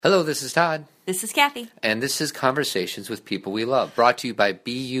Hello, this is Todd. This is Kathy. And this is Conversations with People We Love, brought to you by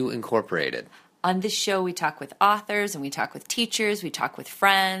BU Incorporated. On this show, we talk with authors and we talk with teachers, we talk with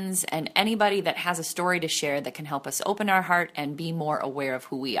friends, and anybody that has a story to share that can help us open our heart and be more aware of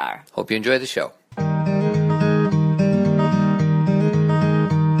who we are. Hope you enjoy the show.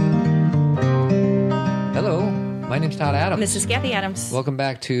 Hello, my name's Todd Adams. This is Kathy Adams. Welcome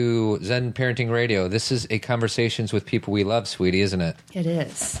back to Zen Parenting Radio. This is a Conversations with People We Love, sweetie, isn't it? It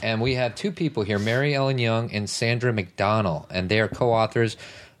is. And we have two people here, Mary Ellen Young and Sandra McDonnell, and they are co-authors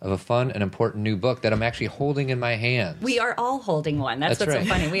of a fun and important new book that I'm actually holding in my hands. We are all holding one. That's what's right. so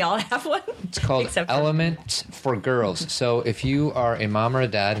funny. We all have one. It's called Element for Girls. So if you are a mom or a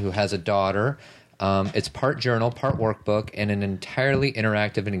dad who has a daughter, it's part journal, part workbook, and an entirely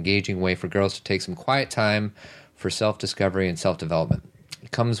interactive and engaging way for girls to take some quiet time for self-discovery and self-development. It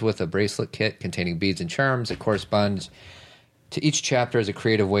comes with a bracelet kit containing beads and charms that corresponds to each chapter as a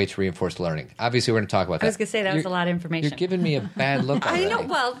creative way to reinforce learning. Obviously, we're going to talk about that. I was going to say that was a lot of information. You're giving me a bad look already. I know.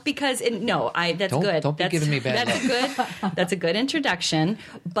 Well, because that's good. Don't be giving me bad look. That's a good introduction.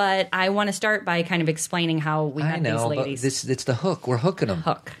 But I want to start by kind of explaining how we met these ladies. But it's the hook. We're hooking them.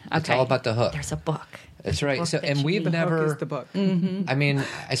 Hook. Okay. It's all about the hook. There's a book. That's right. So, and we've Hook never. is the book. Mm-hmm. I mean,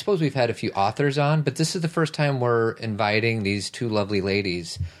 I suppose we've had a few authors on, but this is the first time we're inviting these two lovely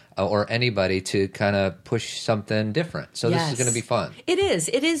ladies or anybody to kind of push something different. So This is going to be fun. It is.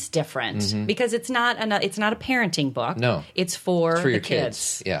 It is different because it's not a parenting book. No, it's for your the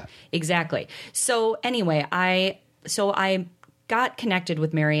kids. Yeah, exactly. So anyway, I got connected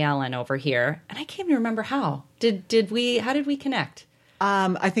with Mary Ellen over here, and I can't even remember how. How did we connect?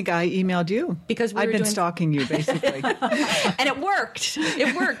 I think I emailed you because I've been stalking you, basically. And it worked.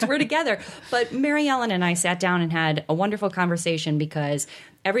 It worked. We're together. But Mary Ellen and I sat down and had a wonderful conversation because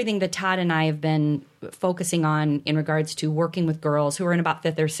everything that Todd and I have been focusing on in regards to working with girls who are in about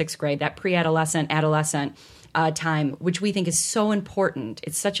 5th or 6th grade, that pre-adolescent, adolescent time, which we think is so important.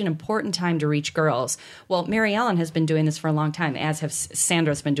 It's such an important time to reach girls. Well, Mary Ellen has been doing this for a long time, as have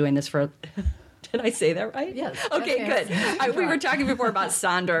Sandra's been doing this for... Did I say that right? Yes. Okay, good. We were talking before about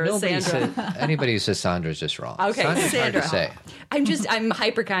Sandra or Sandra. Anybody who says Sandra is just wrong. Okay, Sandra's Sandra. hard to say. I'm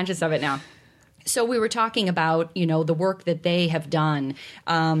hyper conscious of it now. So we were talking about, the work that they have done,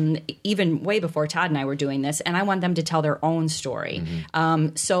 even way before Todd and I were doing this, and I want them to tell their own story.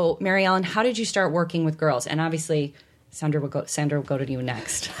 Mm-hmm. So, Mary Ellen, how did you start working with girls? And obviously, Sandra will go to you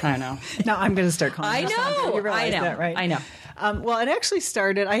next. I don't know. No, I'm going to start calling I her know. Sandra. You realize that, right? I know. Well, it actually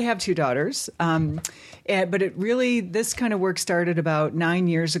started, I have 2 daughters, but this kind of work started about 9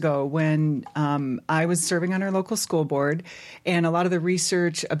 years ago when I was serving on our local school board, and a lot of the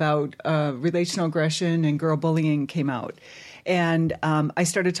research about relational aggression and girl bullying came out. And I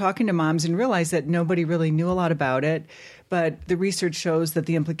started talking to moms and realized that nobody really knew a lot about it, but the research shows that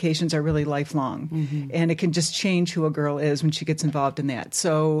the implications are really lifelong, and it can just change who a girl is when she gets involved in that.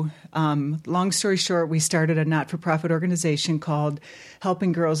 So long story short, we started a not-for-profit organization called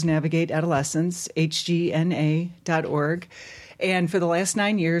Helping Girls Navigate Adolescence, hgna.org. And for the last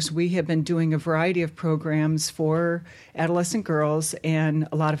 9 years, we have been doing a variety of programs for adolescent girls and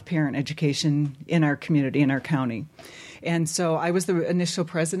a lot of parent education in our community, in our county. And so I was the initial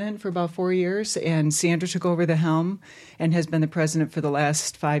president for about 4 years, and Sandra took over the helm and has been the president for the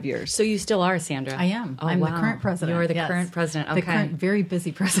last 5 years. So you still are, Sandra? I am. Oh, I'm wow. the current president. You're the current president. Okay. The current very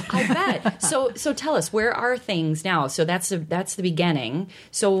busy president. I bet. So tell us, where are things now? So that's the beginning.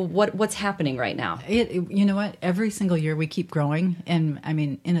 So what's happening right now? You know what? Every single year we keep growing, and I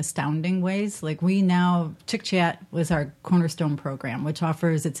mean, in astounding ways. Like Chick Chat was our cornerstone program, which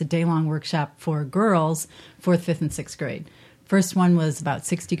it's a day-long workshop for girls, 4th, 5th, and 6th grade. First one was about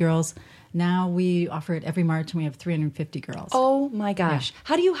 60 girls. Now we offer it every March, and we have 350 girls. Oh, my gosh. Yeah.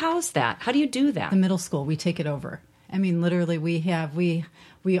 How do you house that? How do you do that? The middle school, we take it over. I mean, literally, we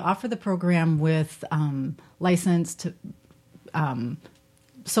offer the program with licensed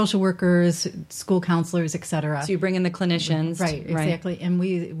social workers, school counselors, et cetera. So you bring in the clinicians. Right, exactly. And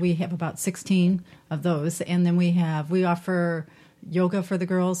we have about 16 of those. And then we offer yoga for the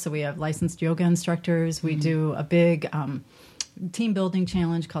girls. So we have licensed yoga instructors. We do a big team building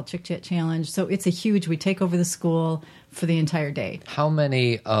challenge called Chick Chat Challenge. So it's we take over the school for the entire day. How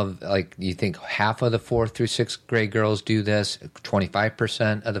many of, you think half of the 4th through 6th grade girls do this?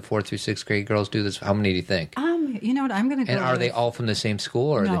 25% of the 4th through 6th grade girls do this? How many do you think? You know what? I'm going to go. And are they with- all from the same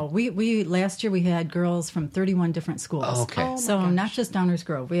school? Or No, we last year we had girls from 31 different schools. Oh, okay. Oh, my so not just Downers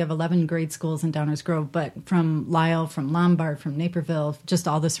Grove. We have 11 grade schools in Downers Grove, but from Lisle, from Lombard, from Naperville, just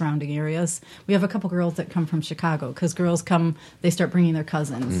all the surrounding areas. We have a couple girls that come from Chicago because girls come, they start bringing their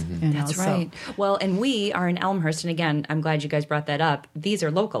cousins. Mm-hmm. You know, That's so- right. Well, and we are in Elmhurst, and again, I'm glad you guys brought that up. These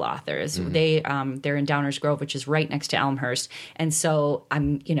are local authors. Mm-hmm. They're in Downers Grove, which is right next to Elmhurst, and so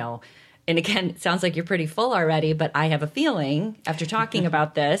I'm, and again, it sounds like you're pretty full already, but I have a feeling after talking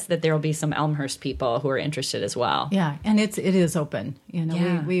about this that there will be some Elmhurst people who are interested as well. Yeah, and it is open.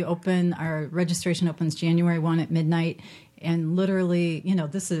 Yeah. We open, our registration opens January 1 at midnight. And literally,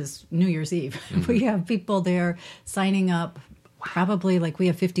 this is New Year's Eve. We have people there signing up. Probably we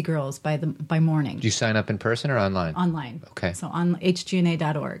have 50 girls by morning. do you sign up in person or online? Online. Okay. So on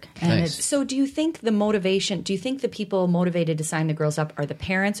hgna.org. And Nice. it's So do you think the people motivated to sign the girls up are the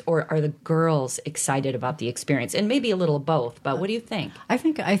parents, or are the girls excited about the experience? And maybe a little of both, but what do you think? I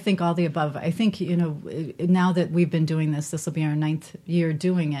think all the above. I think, now that we've been doing this will be our 9th year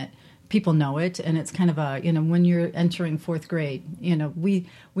doing it. People know it, and it's kind of a, when you're entering 4th grade,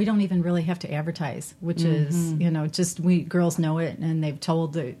 we don't even really have to advertise, which is, just girls know it, and they've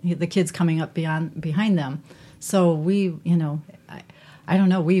told the kids coming up behind them. So we, I don't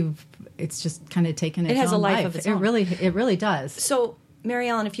know, it's just kind of taken its It has own a life of its own. It really does. So, Mary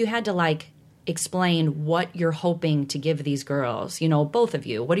Ellen, if you had to explain what you're hoping to give these girls, both of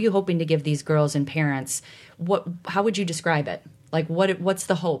you, what are you hoping to give these girls and parents? How would you describe it? What's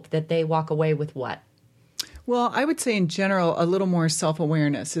the hope that they walk away with what? Well, I would say in general, a little more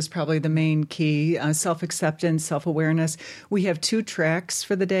self-awareness is probably the main key. Self-acceptance, self-awareness. We have 2 tracks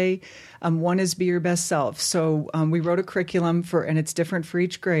for the day. One is Be Your Best Self. So we wrote a curriculum and it's different for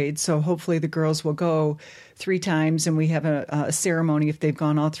each grade. So hopefully the girls will go 3 times, and we have a ceremony if they've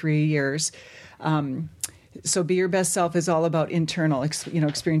gone all 3 years. So Be Your Best Self is all about internal,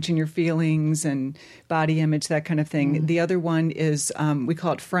 experiencing your feelings and body image, that kind of thing. The other one is, we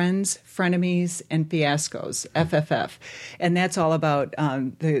call it Friends, Frenemies, and Fiascos, FFF. And that's all about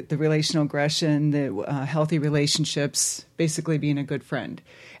the relational aggression, the healthy relationships, basically being a good friend.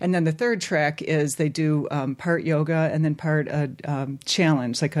 And then the third track is they do part yoga and then part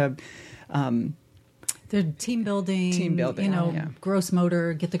challenge, like a... The team building, yeah. gross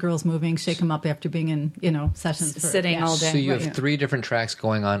motor, get the girls moving, shake them up after being in, sessions. Sitting all day. So you have Right. 3 different tracks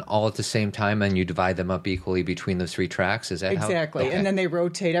going on all at the same time, and you divide them up equally between those 3 tracks? Is that Exactly. how? Okay. And then they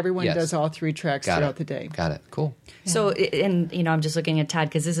rotate. Everyone Yes. does all 3 tracks Got throughout it. the day. Got it. Cool. So, and I'm just looking at Todd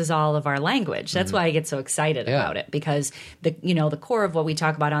because this is all of our language. That's why I get so excited Yeah. about it, because the core of what we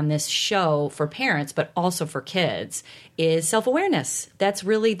talk about on this show for parents, but also for kids, is self-awareness. That's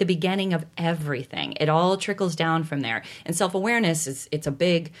really the beginning of everything. It all trickles down from there. And self-awareness it's a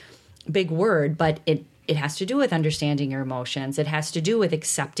big word, but it has to do with understanding your emotions. It has to do with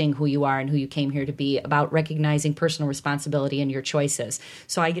accepting who you are and who you came here to be, about recognizing personal responsibility in your choices.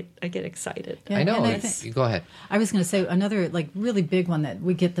 So I get excited. Yeah, I know. and I You go ahead. I was going to say another really big one that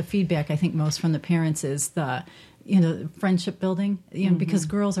we get the feedback I think most from the parents is the friendship building, because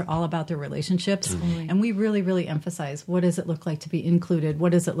girls are all about their relationships. And we really, really emphasize what does it look like to be included?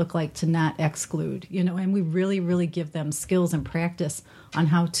 What does it look like to not exclude? And we really, really give them skills and practice on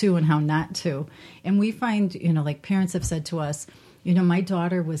how to and how not to. And we find, parents have said to us, my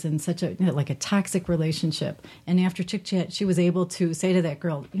daughter was in such a a toxic relationship, and after Chick Chat, she was able to say to that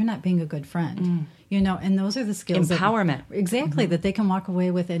girl, "You're not being a good friend." And those are the skills Empowerment. exactly that they can walk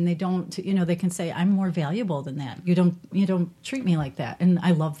away with, and they don't. They can say, "I'm more valuable than that. You don't treat me like that," and I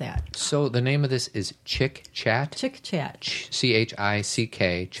love that. So the name of this is Chick Chat? Chick Chat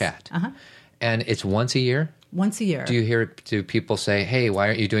CHICK Chat. Uh-huh. And it's once a year? once a year. Do people say, hey, why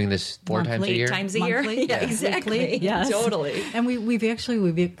aren't you doing this 4 times a Monthly, year? Times a year? Monthly, Yeah, exactly. weekly, yes. Totally. And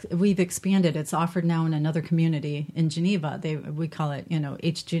we've expanded. It's offered now in another community in Geneva. We call it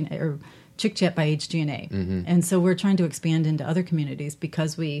HGNA or Chick Chat by HGNA. Mm-hmm. And so we're trying to expand into other communities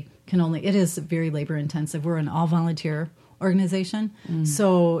because we can only. It is very labor intensive. We're an all volunteer organization,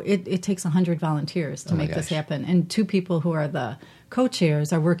 so it takes 100 volunteers to Oh my make this gosh. happen, and 2 people who are the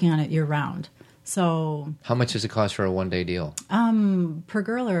co-chairs are working on it year round. So How much does it cost for a one-day deal? per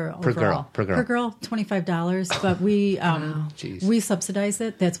girl or Per girl, overall? per girl. Per girl, $25. But we Jeez. we subsidize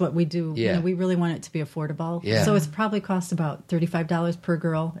it. That's what we do. Yeah. We really want it to be affordable. Yeah. So it's probably cost about $35 per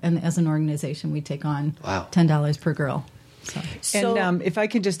girl, and as an organization, we take on Wow. $10 per girl. So So, And if I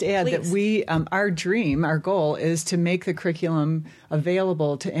could just add Please. that we, our goal is to make the curriculum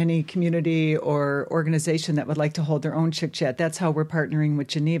available to any community or organization that would like to hold their own Chick Chat. That's how we're partnering with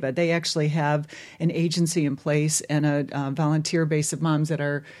Geneva. They actually have an agency in place and a volunteer base of moms that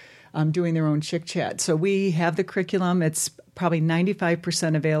are doing their own Chick Chat. So we have the curriculum. It's probably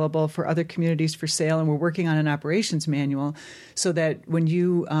 95% available for other communities for sale, and we're working on an operations manual so that when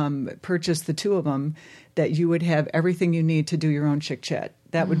you purchase the two of them, that you would have everything you need to do your own Chick Chat.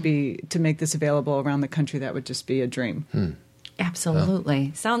 That would be, to make this available around the country, that would just be a dream.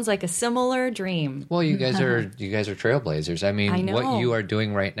 Absolutely. Sounds like a similar dream. Well, you guys are trailblazers. I mean, I know. what you are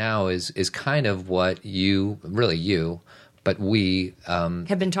doing right now is kind of what you, but we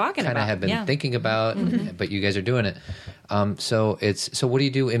Have been talking kind about. of have been yeah. thinking about, but you guys are doing it. So what do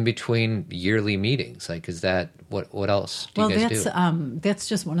you do in between yearly meetings? Like, is that what else do you guys do? That's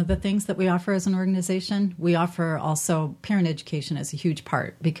just one of the things that we offer as an organization. We offer also parent education as a huge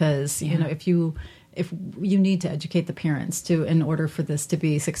part because if you need to educate the parents in order for this to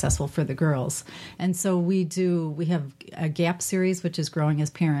be successful for the girls. And so we have a gap series, which is growing as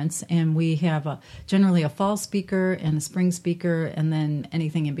parents, and we have generally a fall speaker and a spring speaker and then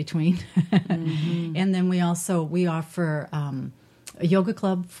anything in between. And then we offer a yoga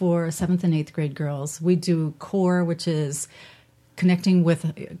club for 7th and 8th grade girls. We do CORE, which is connecting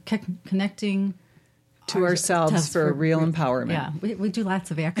To ourselves for real empowerment. Yeah, we do lots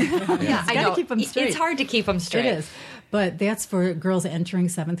of acronyms. Yeah, I Gotta know. keep them straight. It's hard to keep them straight. It is. But that's for girls entering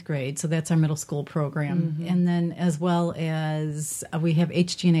 7th grade. So that's our middle school program. And then as well as we have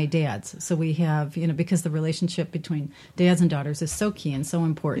HG&A dads. So we have, because the relationship between dads and daughters is so key and so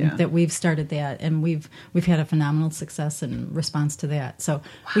important that we've started that. And we've had a phenomenal success in response to that. So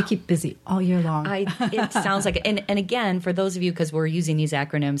we keep busy all year long. It sounds like it. And again, for those of you, because we're using these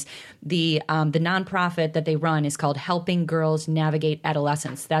acronyms, the nonprofit that they run is called Helping Girls Navigate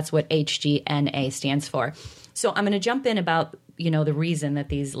Adolescence. That's what HG&A stands for. So I'm going to jump in about, the reason that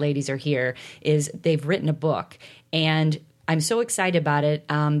these ladies are here is they've written a book. And I'm so excited about it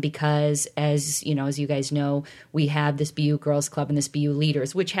because, as you guys know, we have this BU Girls Club and this BU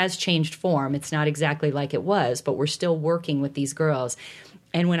Leaders, which has changed form. It's not exactly like it was, but we're still working with these girls.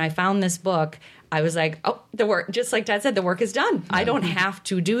 And when I found this book, I was like, oh, the work, just like Dad said, the work is done. I don't have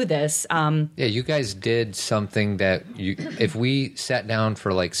to do this. Yeah, you guys did something that if we sat down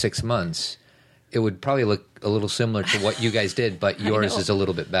for like 6 months, it would probably look a little similar to what you guys did, but yours is a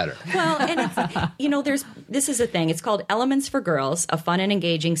little bit better. Well, and it's, this is a thing. It's called Elements for Girls, a fun and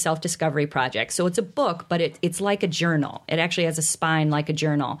engaging self-discovery project. So it's a book, but it's like a journal. It actually has a spine like a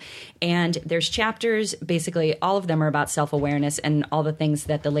journal. And there's chapters, basically all of them are about self-awareness and all the things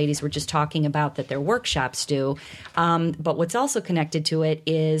that the ladies were just talking about that their workshops do. But what's also connected to it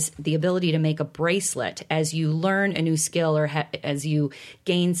is the ability to make a bracelet. As you learn a new skill or as you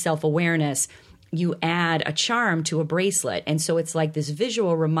gain self-awareness, you add a charm to a bracelet. And so it's like this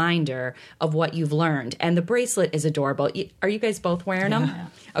visual reminder of what you've learned. And the bracelet is adorable. Are you guys both wearing them? Yeah.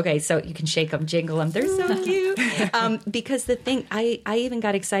 Okay, so you can shake them, jingle them. They're so cute. Because the thing, I even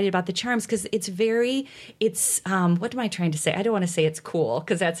got excited about the charms because it's what am I trying to say? I don't want to say it's cool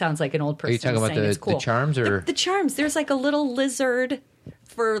because that sounds like an old person. Are you talking about the charms? Or The charms. There's like a little lizard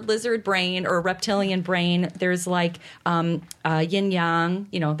for lizard brain or reptilian brain. There's like yin yang,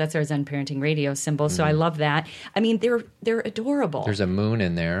 that's our Zen Parenting Radio symbol. So I love that. I mean, they're adorable. There's a moon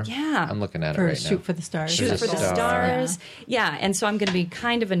in there. Yeah. I'm looking at it right now. Shoot for the stars. Shoot for the stars. Yeah. And so I'm going to be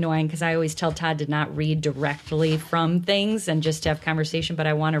kind of annoying because I always tell Todd to not read directly from things and just have conversation, but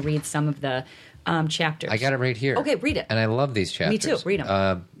I want to read some of the chapters. I got it right here. Okay, read it. And I love these chapters. Me too. Read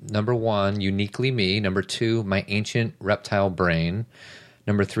them. Number 1, Uniquely Me. Number 2, My Ancient Reptile Brain.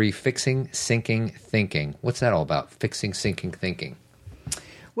 Number 3, Fixing, Sinking, Thinking. What's that all about? Fixing, sinking, thinking.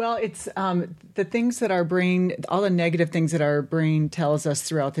 Well, it's the things that our brain, all the negative things that our brain tells us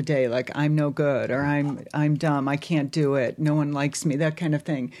throughout the day, like I'm no good or I'm dumb, I can't do it, no one likes me, that kind of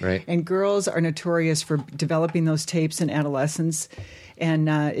thing. Right. And girls are notorious for developing those tapes in adolescence. And,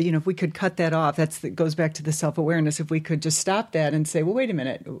 if we could cut that off, that goes back to the self-awareness. If we could just stop that and say, well, wait a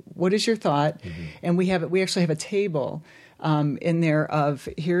minute, what is your thought? Mm-hmm. And we actually have a table in there of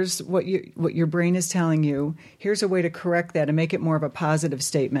here's what your brain is telling you. Here's a way to correct that and make it more of a positive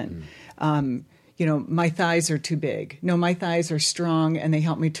statement. My thighs are too big. No, my thighs are strong and they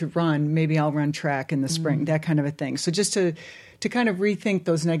help me to run. Maybe I'll run track in the spring, that kind of a thing. So just to kind of rethink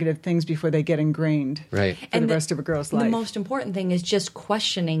those negative things before they get ingrained for the rest of a girl's life. The most important thing is just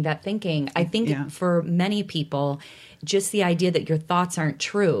questioning that thinking. I think for many people, just the idea that your thoughts aren't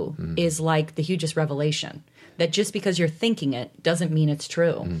true is like the hugest revelation. that just because you're thinking it doesn't mean it's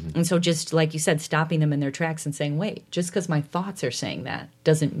true. And so just like you said, stopping them in their tracks and saying, wait, just because my thoughts are saying that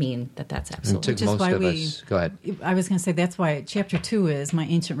doesn't mean that that's absolutely It took Which is most why of we- us. Go ahead. I was going to say that's why chapter 2 is My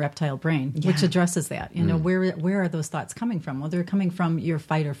Ancient Reptile Brain, which addresses that. You know, where are those thoughts coming from? Well, they're coming from your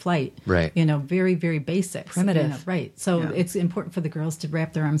fight or flight. Right. You know, very, very basic. Primitive. Right. So it's important for the girls to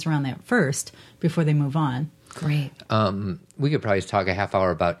wrap their arms around that first before they move on. great. We could probably talk a half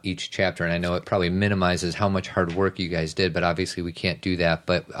hour about each chapter, and I know it probably minimizes how much hard work you guys did, but obviously we can't do that.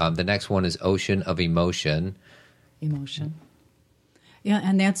 But the next one is Ocean of Emotion. Emotion. Yeah,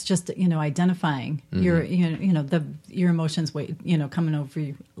 and that's just identifying your your emotions, coming over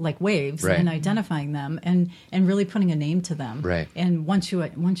you like waves, Right. and identifying them, and really putting a name to them. Right. And once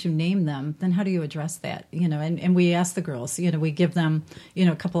you name them, then how do you address that? And we ask the girls. We give them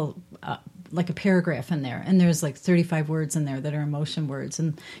a couple. Like a paragraph in there, and there's like 35 words in there that are emotion words,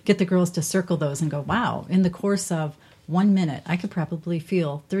 and get the girls to circle those and go, wow, in the course of 1 minute, I could probably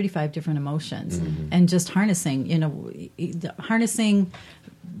feel 35 different emotions, and just harnessing,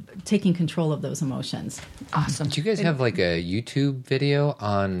 taking control of those emotions. Awesome. Do you guys have like a YouTube video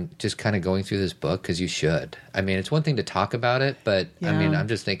on just kind of going through this book? Because you should. I mean, it's one thing to talk about it, but I mean, I'm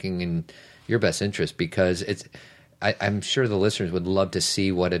just thinking in your best interest because I'm sure the listeners would love to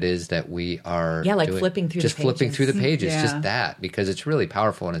see what it is that we are Yeah, like doing. flipping through the just flipping pages. through the pages, Yeah. just that, because it's really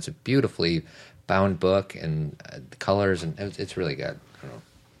powerful and it's a beautifully bound book and the colors, and it's really good. I don't know.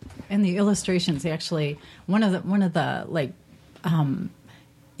 And the illustrations, actually, one of the like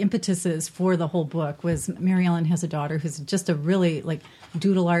impetuses for the whole book was Mary Ellen has a daughter who's just a really like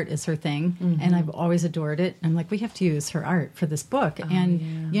doodle art is her thing, and I've always adored it. I'm like, we have to use her art for this book,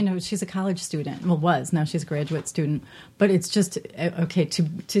 and she's a college student. Well, now she's a graduate student, but it's just okay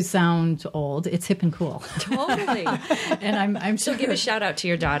to sound old. It's hip and cool, Totally. and I'm So sure give a shout out to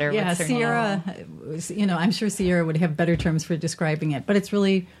your daughter. yeah, What's her name? Sierra. I'm sure Sierra would have better terms for describing it, but it's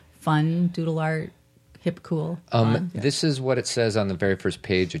really fun doodle art. Hip, cool. fun. This is what it says on the very first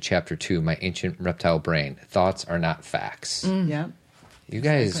page of chapter 2, My Ancient Reptile Brain. Thoughts are not facts. Yeah. You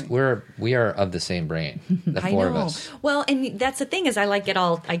guys, we are of the same brain, the I four of know. us. Well, and that's the thing is I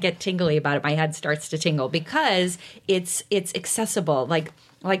get tingly about it. My head starts to tingle because it's accessible. Like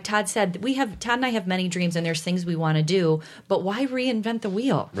Todd said, Todd and I have many dreams and there's things we want to do, but why reinvent the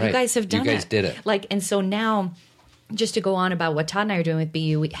wheel? Right. You guys have done it. You guys did it. And so now, just to go on about what Todd and I are doing with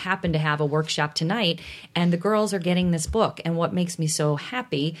BU, we happen to have a workshop tonight, and the girls are getting this book. And what makes me so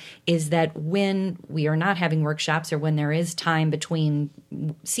happy is that when we are not having workshops or when there is time between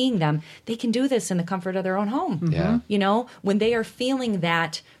seeing them, they can do this in the comfort of their own home. Yeah. When they are feeling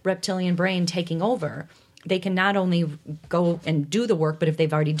that reptilian brain taking over, they can not only go and do the work, but if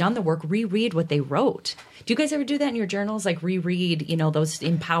they've already done the work, reread what they wrote. Do you guys ever do that in your journals? Like reread, those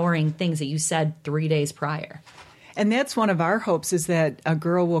empowering things that you said 3 days prior? And that's one of our hopes is that a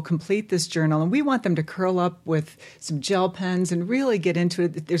girl will complete this journal, and we want them to curl up with some gel pens and really get into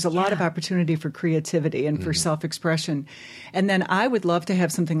it. There's a lot of opportunity for creativity and for self-expression. And then I would love to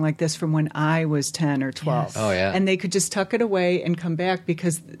have something like this from when I was 10 or 12. Yes. Oh, yeah. And they could just tuck it away and come back,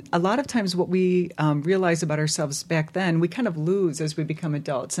 because a lot of times what we realize about ourselves back then, we kind of lose as we become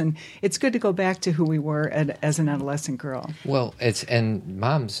adults. And it's good to go back to who we were as an adolescent girl. Well, and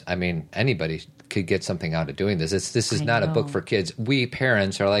moms, I mean, anybody could get something out of doing this. This is not a book for kids. We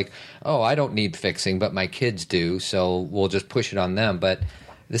parents are like, oh, I don't need fixing, but my kids do, so we'll just push it on them. But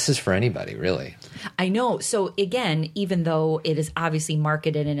this is for anybody, really. I know. So again, even though it is obviously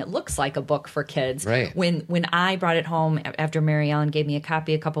marketed and it looks like a book for kids, Right. When I brought it home after Mary Ellen gave me a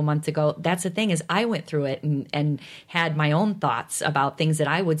copy a couple months ago, that's the thing is I went through it and had my own thoughts about things that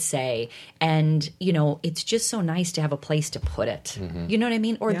I would say, and it's just so nice to have a place to put it. You know what I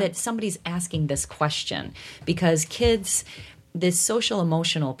mean? Or that somebody's asking this question, because kids, this social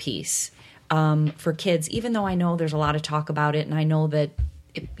emotional piece for kids, even though I know there's a lot of talk about it, and I know that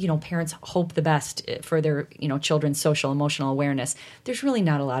parents hope the best for their, children's social emotional awareness, there's really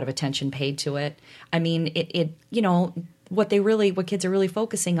not a lot of attention paid to it. I mean, what kids are really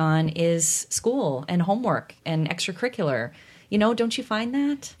focusing on is school and homework and extracurricular. Don't you find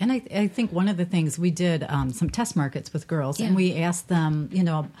that? And I think one of the things we did some test markets with girls, and we asked them,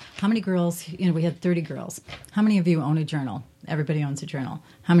 how many girls, we had 30 girls. How many of you own a journal? Everybody owns a journal.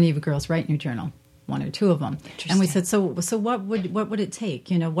 How many of you girls write in your journal? 1 or 2 of them. And we said, so what would it take?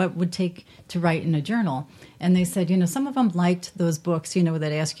 What would take to write in a journal? And they said, some of them liked those books,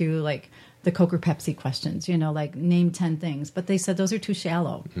 that ask you like, the Coke or Pepsi questions, like name 10 things. But they said those are too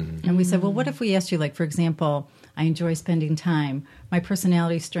shallow. And we said, well, what if we asked you, like, for example, I enjoy spending time. My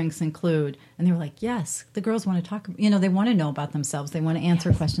personality strengths include. And they were like, yes, the girls want to talk. They want to know about themselves. They want to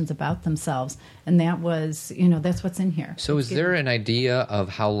answer questions about themselves. And that was, that's what's in here. So is there an idea of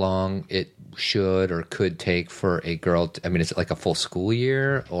how long it should or could take for a girl is it like a full school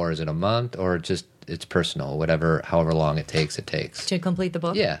year, or is it a month, or just it's personal, however long it takes? To complete the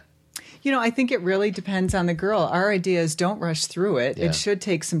book? Yeah. I think it really depends on the girl. Our idea is don't rush through it. Yeah. It should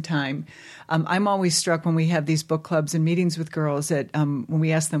take some time. I'm always struck when we have these book clubs and meetings with girls that when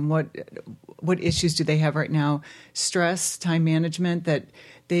we ask them what issues do they have right now, stress, time management, that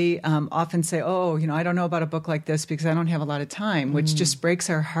they often say, I don't know about a book like this because I don't have a lot of time, which just breaks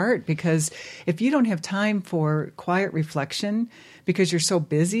our heart, because if you don't have time for quiet reflection because you're so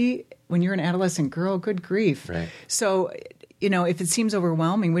busy when you're an adolescent girl, good grief. Right. So if it seems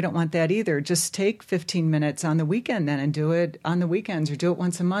overwhelming, we don't want that either. Just take 15 minutes on the weekend then and do it on the weekends, or do it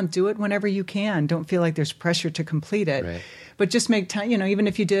once a month. Do it whenever you can. Don't feel like there's pressure to complete it. Right. But just make time, even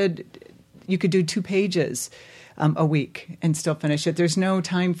if you could do 2 pages a week and still finish it. There's no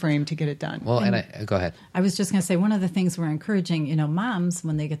time frame to get it done. Well, go ahead. I was just going to say, one of the things we're encouraging, moms,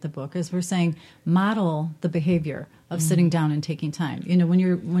 when they get the book, is we're saying model the behavior of sitting down and taking time. When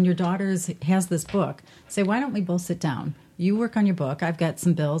your daughter has this book, say, why don't we both sit down? You work on your book. I've got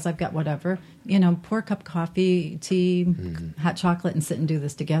some bills. I've got whatever. Pour a cup of coffee, tea, hot chocolate, and sit and do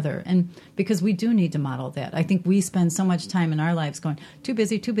this together. And because we do need to model that. I think we spend so much time in our lives going, too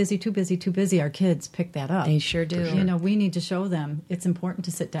busy, too busy, too busy, too busy. Our kids pick that up. They sure do. We need to show them it's important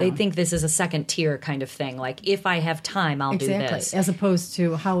to sit down. They think this is a second tier kind of thing. Like, if I have time, I'll do this. As opposed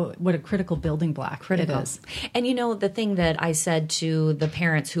to what a critical building block it is. And the thing that I said to the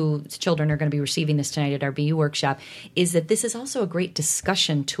parents whose children are going to be receiving this tonight at our BU workshop is that this is also a great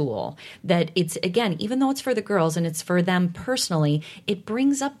discussion tool. That it's, again, even though it's for the girls and it's for them personally, it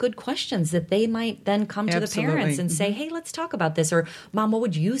brings up good questions that they might then come to the parents and say, hey, let's talk about this. Or, Mom, what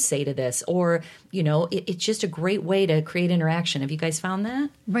would you say to this? Or, it's just a great way to create interaction. Have you guys found that?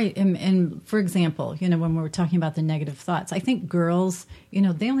 Right. And for example, when we're talking about the negative thoughts, I think girls,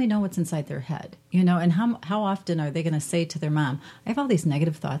 they only know what's inside their head, and how often are they going to say to their mom, I have all these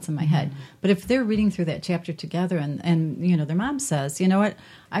negative thoughts in my head. But if they're reading through that chapter together and their mom says, you know what,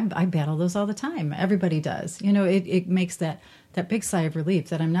 I battle those all the time. Everybody does. It makes that big sigh of relief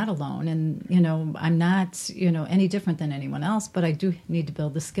that I'm not alone, and I'm not any different than anyone else, but I do need to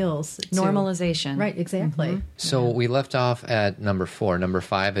build the skills. Normalization. Right, exactly. Mm-hmm. So we left off at number 4. Number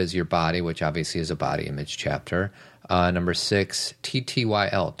 5 is your body, which obviously is a body image chapter. Number 6,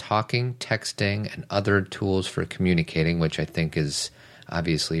 TTYL, talking, texting, and other tools for communicating, which I think is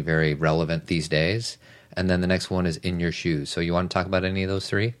obviously very relevant these days. And then the next one is in your shoes. So you want to talk about any of those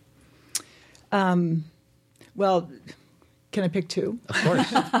 3? Well, can I pick 2? Of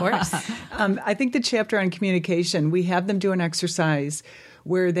course. Of course. I think the chapter on communication, we have them do an exercise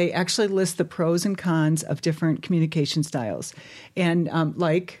where they actually list the pros and cons of different communication styles. And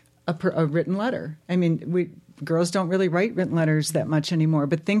like a written letter. Girls don't really write written letters that much anymore,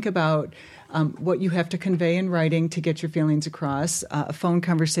 but think about what you have to convey in writing to get your feelings across, a phone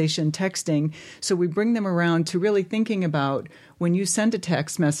conversation, texting. So we bring them around to really thinking about when you send a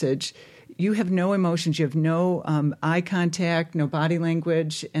text message, you have no emotions, you have no eye contact, no body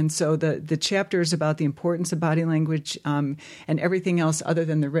language. And so the chapter is about the importance of body language and everything else other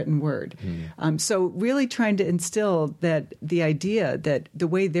than the written word. So really trying to instill that the idea that the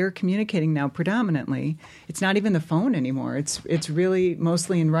way they're communicating now predominantly, it's not even the phone anymore. It's really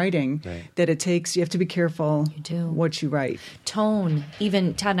mostly in writing, right, that it takes, you have to be careful what you write. Tone.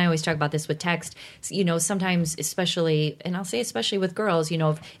 Even Todd and I always talk about this with text. Sometimes, especially, and I'll say especially with girls,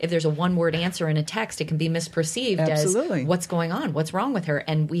 if there's a one-word answer in a text, it can be misperceived as what's going on, what's wrong with her,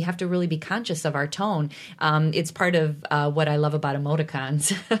 and we have to really be conscious of our tone. It's part of what I love about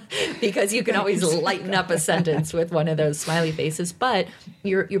emoticons because you can always lighten up a sentence with one of those smiley faces. But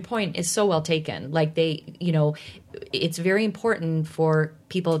your point is so well taken. Like it's very important for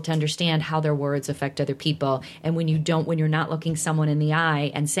people to understand how their words affect other people, and when you're not looking someone in the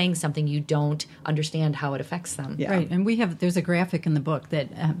eye and saying something, you don't understand how it affects them. Yeah. Right, and there's a graphic in the book that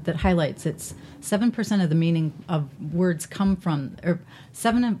highlights it's 7% of the meaning of words come from, or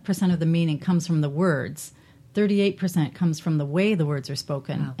 7% of the meaning comes from the words, 38% comes from the way the words are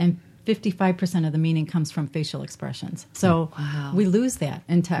spoken, and 55% of the meaning comes from facial expressions. So we lose that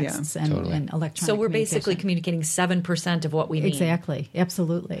in texts and electronic. So we're basically communicating 7% of what we mean. Exactly,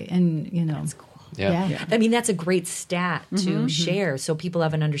 absolutely, and that's cool. Yeah. That's a great stat to share, so people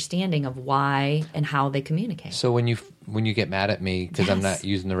have an understanding of why and how they communicate. So when when you get mad at me because I'm not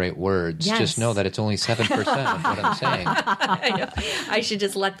using the right words, just know that it's only 7% of what I'm saying. I should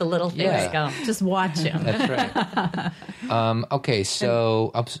just let the little things go. Just watch him. That's right. Okay,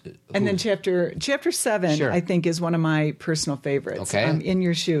 so... And then chapter 7, Sure. I think, is one of my personal favorites. Okay. In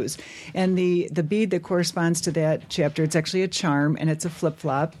Your Shoes. And the bead that corresponds to that chapter, it's actually a charm, and it's a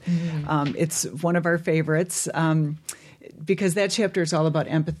flip-flop. It's one of our favorites. Because that chapter is all about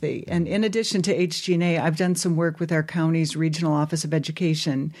empathy. And in addition to HG&A, I've done some work with our county's Regional Office of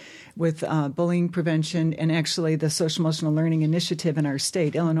Education with bullying prevention and actually the Social Emotional Learning Initiative in our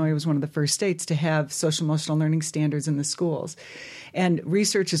state. Illinois was one of the first states to have social emotional learning standards in the schools. And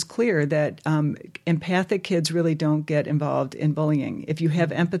research is clear that empathic kids really don't get involved in bullying. If you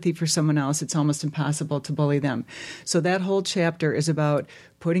have empathy for someone else, it's almost impossible to bully them. So that whole chapter is about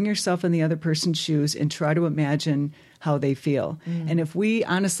putting yourself in the other person's shoes and try to imagine how they feel. And if we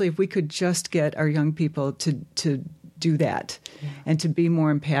could just get our young people to do that and to be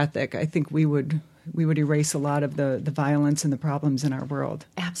more empathic, I think we would erase a lot of the violence and the problems in our world.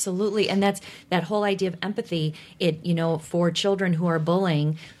 Absolutely. And that's that whole idea of empathy. For children who are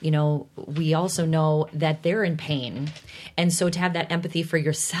bullying, we also know that they're in pain. And so to have that empathy for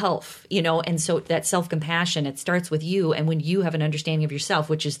yourself, and so that self-compassion, it starts with you. And when you have an understanding of yourself,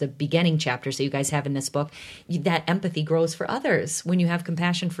 which is the beginning chapters that you guys have in this book, that empathy grows for others. When you have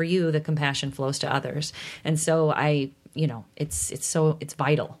compassion for you, the compassion flows to others. And so it's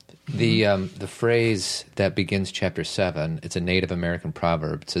vital. The phrase that begins chapter 7, it's a Native American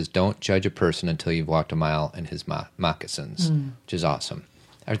proverb. It says, "Don't judge a person until you've walked a mile in his moccasins," which is awesome.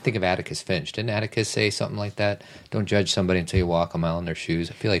 I think of Atticus Finch. Didn't Atticus say something like that? Don't judge somebody until you walk a mile in their shoes.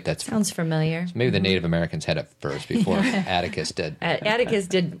 I feel like that sounds familiar. Maybe the Native Americans had it first before Atticus did. Atticus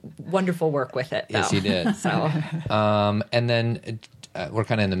did wonderful work with it, though. Yes, he did. So, and then we're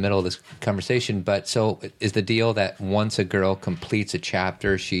kind of in the middle of this conversation, but so is the deal that once a girl completes a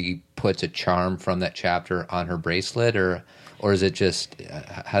chapter, she puts a charm from that chapter on her bracelet, or is it just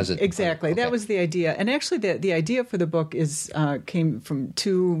has it exactly? Okay. That was the idea, and actually, the idea for the book came from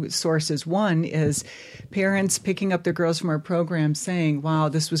two sources. One is parents picking up their girls from our program, saying, "Wow,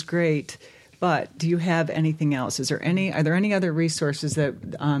 this was great." But do you have anything else? Are there any other resources that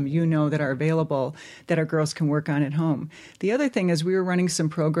that are available that our girls can work on at home? The other thing is we were running some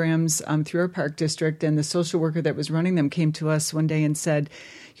programs through our park district, and the social worker that was running them came to us one day and said,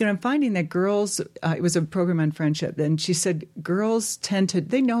 I'm finding that girls, it was a program on friendship, and she said girls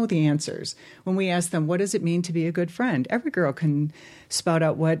they know the answers. When we ask them, what does it mean to be a good friend? Every girl can spout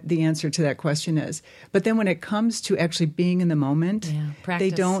out what the answer to that question is. But then when it comes to actually being in the moment,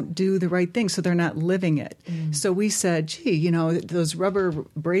 they don't do the right thing, so they're not living it. So we said, those rubber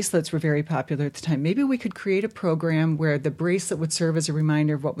bracelets were very popular at the time. Maybe we could create a program where the bracelet would serve as a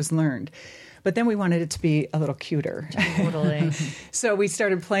reminder of what was learned. But then we wanted it to be a little cuter. Totally. So we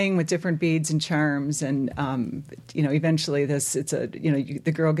started playing with different beads and charms, and eventually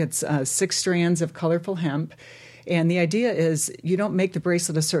the girl gets 6 strands of colorful hemp. And the idea is you don't make the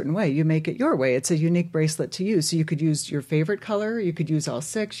bracelet a certain way. You make it your way. It's a unique bracelet to you. So you could use your favorite color. You could use all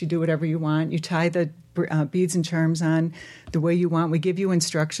 6. You do whatever you want. You tie the beads and charms on the way you want. We give you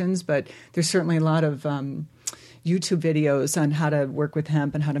instructions, but there's certainly a lot of YouTube videos on how to work with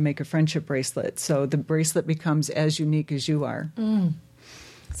hemp and how to make a friendship bracelet. So the bracelet becomes as unique as you are.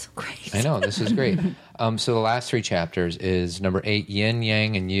 So great. I know, this is great. So the last 3 chapters is number 8, Yin,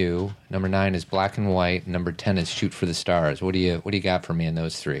 Yang, and You. Number 9 is Black and White. Number 10 is Shoot for the Stars. What do you got for me in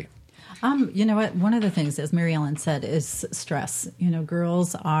those 3? You know what? One of the things, as Mary Ellen said, is stress.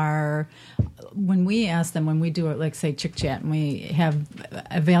 Girls are, when we ask them, when we do it, like say Chick Chat, and we have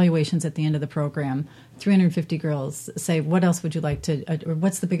evaluations at the end of the program, 350 girls say, what else would you like to, or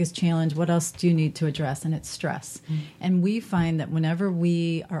what's the biggest challenge? What else do you need to address? And it's stress. And we find that whenever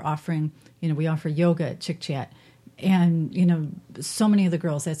we are offering, we offer yoga at Chick Chat, and, so many of the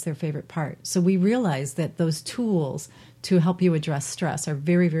girls, that's their favorite part. So we realize that those tools to help you address stress are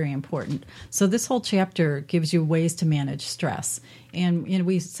very, very important. So this whole chapter gives you ways to manage stress. And,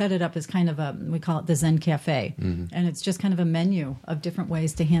 we set it up as kind of we call it the Zen Cafe. And it's just kind of a menu of different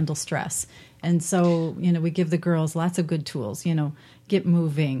ways to handle stress. And so, we give the girls lots of good tools, get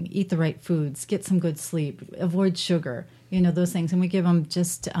moving, eat the right foods, get some good sleep, avoid sugar, those things. And we give them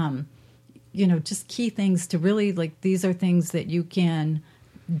just, just key things to really, these are things that you can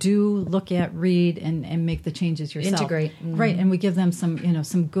do, look at, read, and make the changes yourself. Integrate. Right. And we give them some,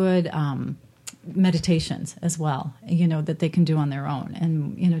 some good meditations as well, that they can do on their own.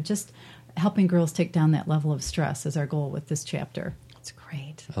 And, just helping girls take down that level of stress is our goal with this chapter. That's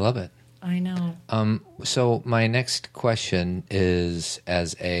great. I love it. I know. So my next question is,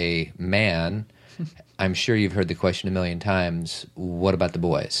 as a man, I'm sure you've heard the question a million times, what about the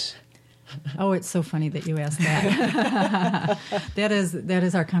boys? Oh, it's so funny that you asked that. That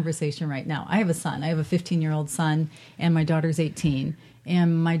is our conversation right now. I have a son. I have a 15-year-old son, and my daughter's 18.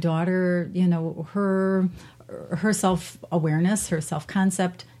 And my daughter, her self-awareness, her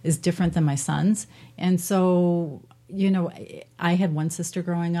self-concept is different than my son's. And so, I had one sister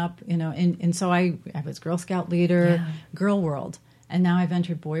growing up, and so I was Girl Scout leader, girl world. And now I've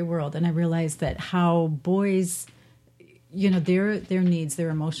entered boy world, and I realized that how boys, their needs, their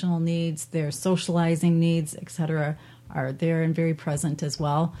emotional needs, their socializing needs, etc., are there and very present as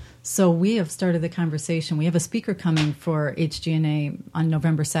well. So we have started the conversation. We have a speaker coming for HGNA on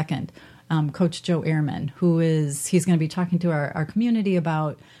November 2nd, Coach Joe Ehrman, he's going to be talking to our community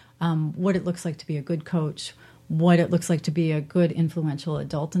about what it looks like to be a good coach, what it looks like to be a good influential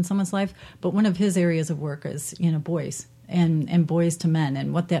adult in someone's life. But one of his areas of work is, boys and boys to men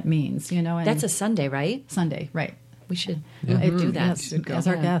and what that means, And That's a Sunday, right? Sunday, right. We should do that. Yes, as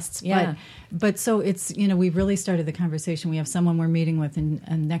our guests. Yeah. But so it's, we've really started the conversation. We have someone we're meeting with in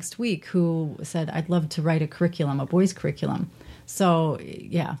next week who said, I'd love to write a boys' curriculum. So,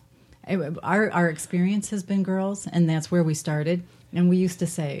 yeah. Our experience has been girls, and that's where we started. And we used to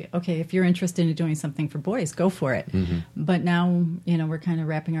say, okay, if you're interested in doing something for boys, go for it. Mm-hmm. But now, we're kind of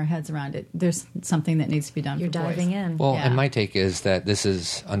wrapping our heads around it. There's something that needs to be done for boys. You're diving in. Well, and my take is that this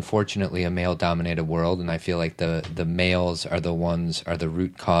is unfortunately a male-dominated world, and I feel like the males are the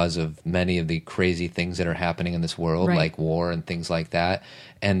root cause of many of the crazy things that are happening in this world, right. like war and things like that.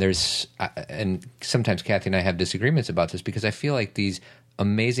 And and sometimes Kathy and I have disagreements about this because I feel like these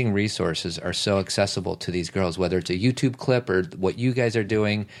amazing resources are so accessible to these girls, whether it's a YouTube clip or what you guys are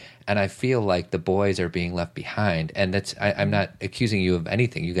doing, and I feel like the boys are being left behind. And I'm not accusing you of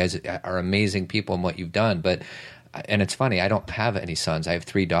anything. You guys are amazing people in what you've done, and it's funny, I don't have any sons. I have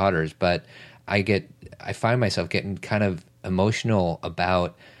 3 daughters, but I find myself getting kind of emotional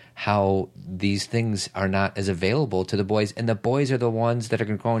about how these things are not as available to the boys, and the boys are the ones that are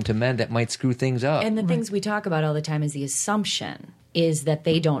going to men that might screw things up. And the things we talk about all the time is the assumption is that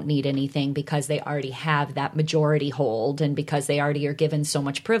they don't need anything because they already have that majority hold and because they already are given so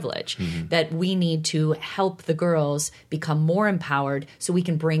much privilege, that we need to help the girls become more empowered so we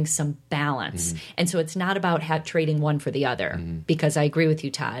can bring some balance. And so it's not about trading one for the other, because I agree with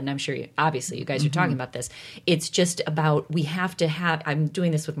you, Todd, and I'm sure obviously you guys are talking about this. It's just about we have to have, I'm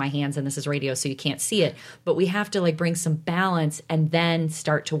doing this with my hands and this is radio so you can't see it, but we have to bring some balance and then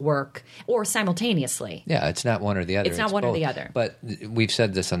start to work, or simultaneously. Yeah, it's not one or the other. It's not one or the other. But we've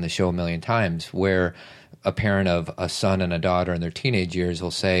said this on the show a million times, where a parent of a son and a daughter in their teenage years will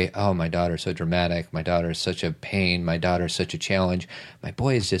say, oh, my daughter's so dramatic, my daughter's such a pain, my daughter's such a challenge, my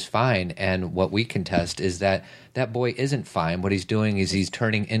boy is just fine. And what we contest is that boy isn't fine. What he's doing is he's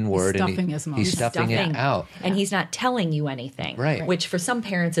turning inward, he's stuffing it out. And he's not telling you anything. Right. Which for some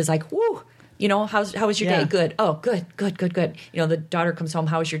parents is like, whoo, how was your day? Good. Oh, good. The daughter comes home,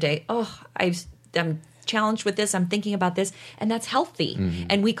 how was your day? Oh, I'm challenged with this, I'm thinking about this, and that's healthy.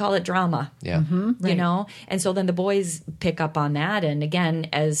 And we call it drama. Yeah. Right. And so then the boys pick up on that. And again,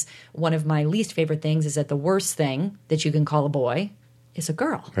 as one of my least favorite things is that the worst thing that you can call a boy is a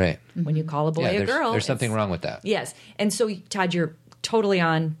girl. Right. When you call a boy a girl, there's something wrong with that. Yes. And so, Todd, you're totally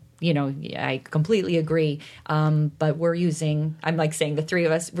on. I completely agree. But we're using, I'm like saying the 3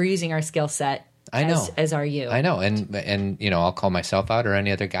 of us, we're using our skill set. I know. As are you. I know. And I'll call myself out or any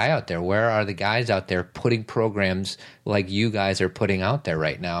other guy out there. Where are the guys out there putting programs like you guys are putting out there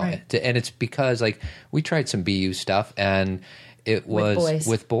right now? Right. And it's because we tried some BU stuff and it was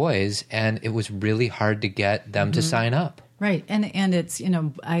with boys and it was really hard to get them to sign up. Right. And it's,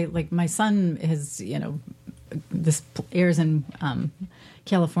 I my son has, this airs in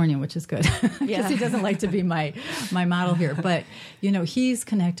California, which is good because he doesn't like to be my model here. But, he's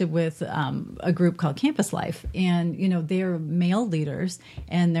connected with a group called Campus Life, and, they're male leaders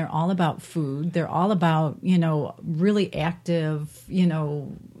and they're all about food. They're all about, really active,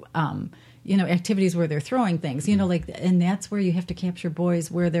 activities where they're throwing things, and that's where you have to capture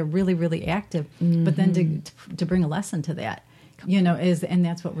boys where they're really, really active, but then to bring a lesson to that. And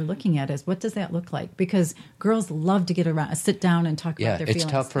that's what we're looking at is what does that look like? Because girls love to get around, sit down and talk about their feelings.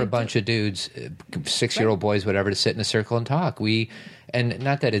 It's tough for a bunch of dudes, 6-year-old boys, whatever, to sit in a circle and talk. And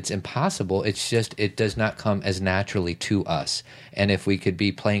not that it's impossible, it's just it does not come as naturally to us. And if we could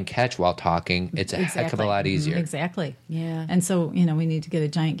be playing catch while talking, it's a heck of a lot easier. Exactly. Yeah. And so, we need to get a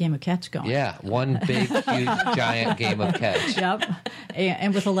giant game of catch going. Yeah, one big, huge, giant game of catch. Yep.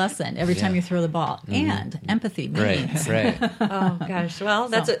 And with a lesson every time you throw the ball. And empathy means. Right. Oh, gosh. Well,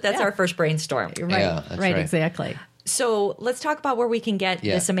 that's our first brainstorm. Right. Yeah, that's right, exactly. So let's talk about where we can get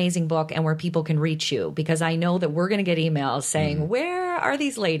this amazing book and where people can reach you, because I know that we're going to get emails saying, where are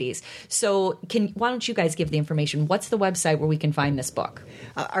these ladies? So why don't you guys give the information? What's the website where we can find this book?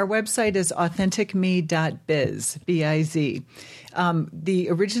 Our website is authenticme.biz, B-I-Z. The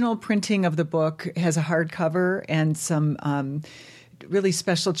original printing of the book has a hardcover and some really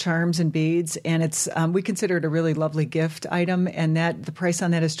special charms and beads, and it's we consider it a really lovely gift item, and that the price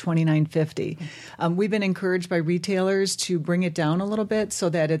on that is $29.50. We've been encouraged by retailers to bring it down a little bit so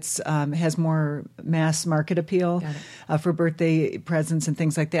that it's has more mass market appeal for birthday presents and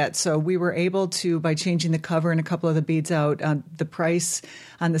things like that. So we were able to, by changing the cover and a couple of the beads out, the price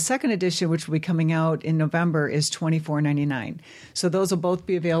on the second edition, which will be coming out in November, is $24.99. So those will both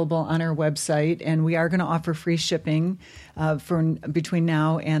be available on our website, and we are going to offer free shipping for between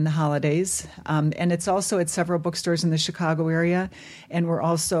now and the holidays. And it's also at several bookstores in the Chicago area, and we're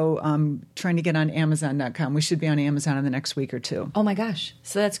also trying to get on Amazon.com. We should be on Amazon in the next week or two. Oh my gosh.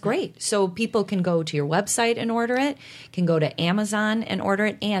 So that's great. So people can go to your website and order it, can go to Amazon and order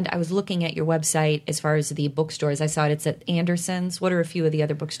it. And I was looking at your website as far as the bookstores. I saw it's at Anderson's. What are a few of the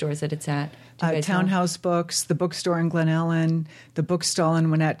other bookstores that it's at? Do you guys know? Townhouse Books, the bookstore in Glen Ellen, the bookstall in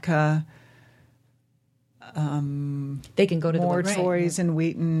Winnetka. They can go to More the Toys in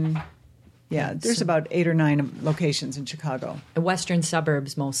Wheaton. Yeah, there's about 8 or 9 locations in Chicago. western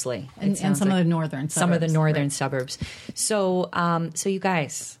suburbs mostly, And some of the northern suburbs. Some of the northern suburbs. So, so you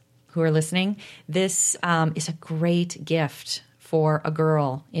guys who are listening, this is a great gift for a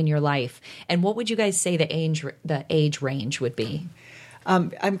girl in your life. And what would you guys say the age range would be?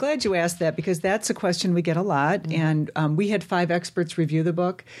 I'm glad you asked that, because that's a question we get a lot. And we had 5 experts review the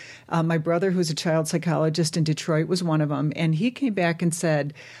book. My brother, who's a child psychologist in Detroit, was one of them. And he came back and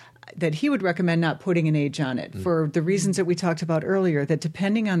said that he would recommend not putting an age on it for the reasons that we talked about earlier, that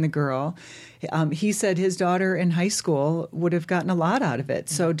depending on the girl, he said his daughter in high school would have gotten a lot out of it.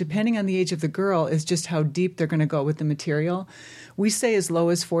 So depending on the age of the girl is just how deep they're going to go with the material. We say as low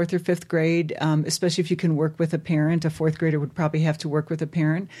as 4th or 5th grade, especially if you can work with a parent. A 4th grader would probably have to work with a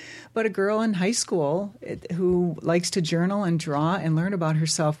parent. But a girl in high school who likes to journal and draw and learn about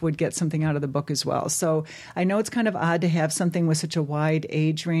herself would get something out of the book as well. So I know it's kind of odd to have something with such a wide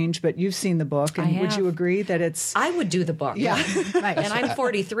age range, but you've seen the book. And would you agree that it's... I would do the book. Yeah. Right. And I'm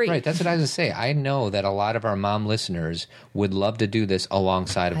 43. Right, that's what I was going to say. I know that a lot of our mom listeners would love to do this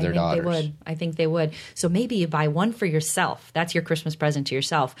alongside of their daughters. I think they would. So maybe you buy one for yourself. That's your Christmas present to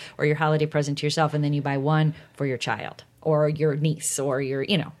yourself, or your holiday present to yourself, and then you buy one for your child or your niece, or your,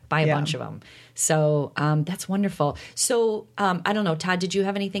 buy a bunch of them. So that's wonderful. So I don't know, Todd, did you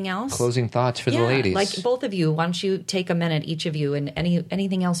have anything else? Closing thoughts for the ladies. Like both of you, why don't you take a minute, each of you, and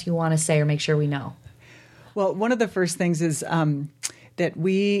anything else you want to say or make sure we know? Well, one of the first things is that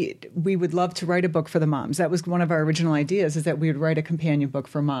we would love to write a book for the moms. That was one of our original ideas, is that we would write a companion book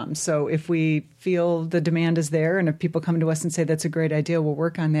for moms. So if we feel the demand is there, and if people come to us and say that's a great idea, we'll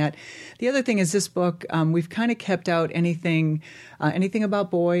work on that. The other thing is this book, we've kind of kept out anything about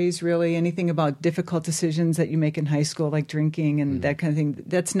boys, really, anything about difficult decisions that you make in high school, like drinking and that kind of thing.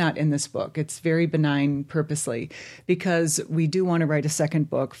 That's not in this book. It's very benign purposely, because we do want to write a second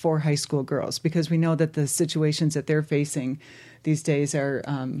book for high school girls, because we know that the situations that they're facing these days are...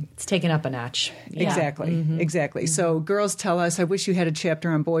 it's taken up a notch. Exactly, exactly. So girls tell us, I wish you had a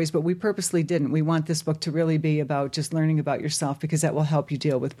chapter on boys, but we purposely didn't. We want this book to really be about just learning about yourself, because that will help you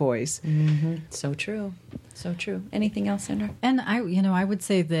deal with boys. So true. So true. Anything else, Sandra? And I would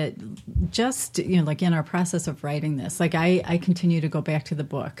say that just, like in our process of writing this, like I continue to go back to the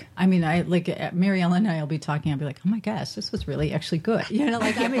book. I mean, Mary Ellen and I will be talking, I'll be like, oh my gosh, this was really actually good.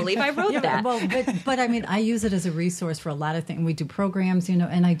 I can't believe I wrote that. Well, but I mean, I use it as a resource for a lot of things. We do programs,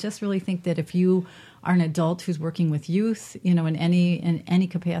 and I just really think that if you are an adult who's working with youth, in any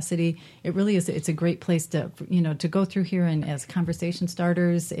capacity, it really is. It's a great place to go through here, and as conversation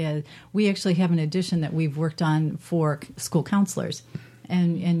starters. We actually have an edition that we've worked on for school counselors,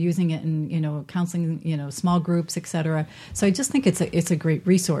 and using it in counseling, small groups, etc. So I just think it's a great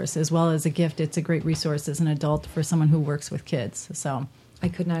resource as well as a gift. It's a great resource as an adult for someone who works with kids. So I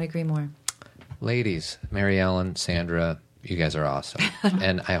could not agree more. Ladies, Mary Ellen, Sandra, you guys are awesome.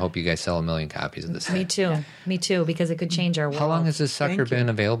 And I hope you guys sell 1 million copies of this thing. Me too. Yeah. Me too, because it could change our world. How long has this sucker been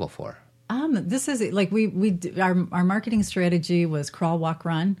available for? This is like our marketing strategy was crawl, walk,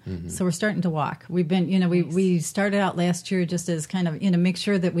 run. So we're starting to walk. We've been, we started out last year just as kind of, make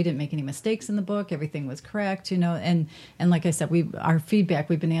sure that we didn't make any mistakes in the book. Everything was correct, and like I said, our feedback,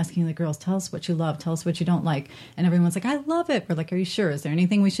 we've been asking the girls, tell us what you love, tell us what you don't like. And everyone's like, I love it. We're like, are you sure? Is there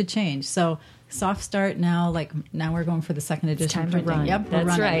anything we should change? So soft start now. Like now we're going for the second edition. Time to printing. run. Yep, we're That's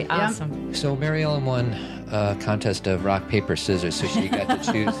running. right. Yep. Awesome. So Mary Ellen won a contest of rock, paper, scissors, so she got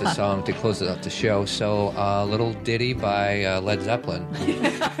to choose the song to close out the show. So a little ditty by Led Zeppelin.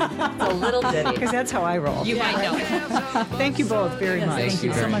 A little ditty. Because that's how I roll. You might know. Thank you both very much. Thank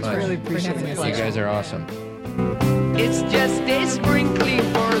you so very much much. for Really for appreciate having it. us. You guys are awesome. It's just a sprinkling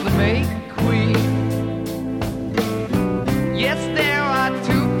for the May Queen. Yes, there are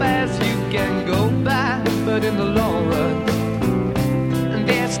two paths you can go by, but in the long run,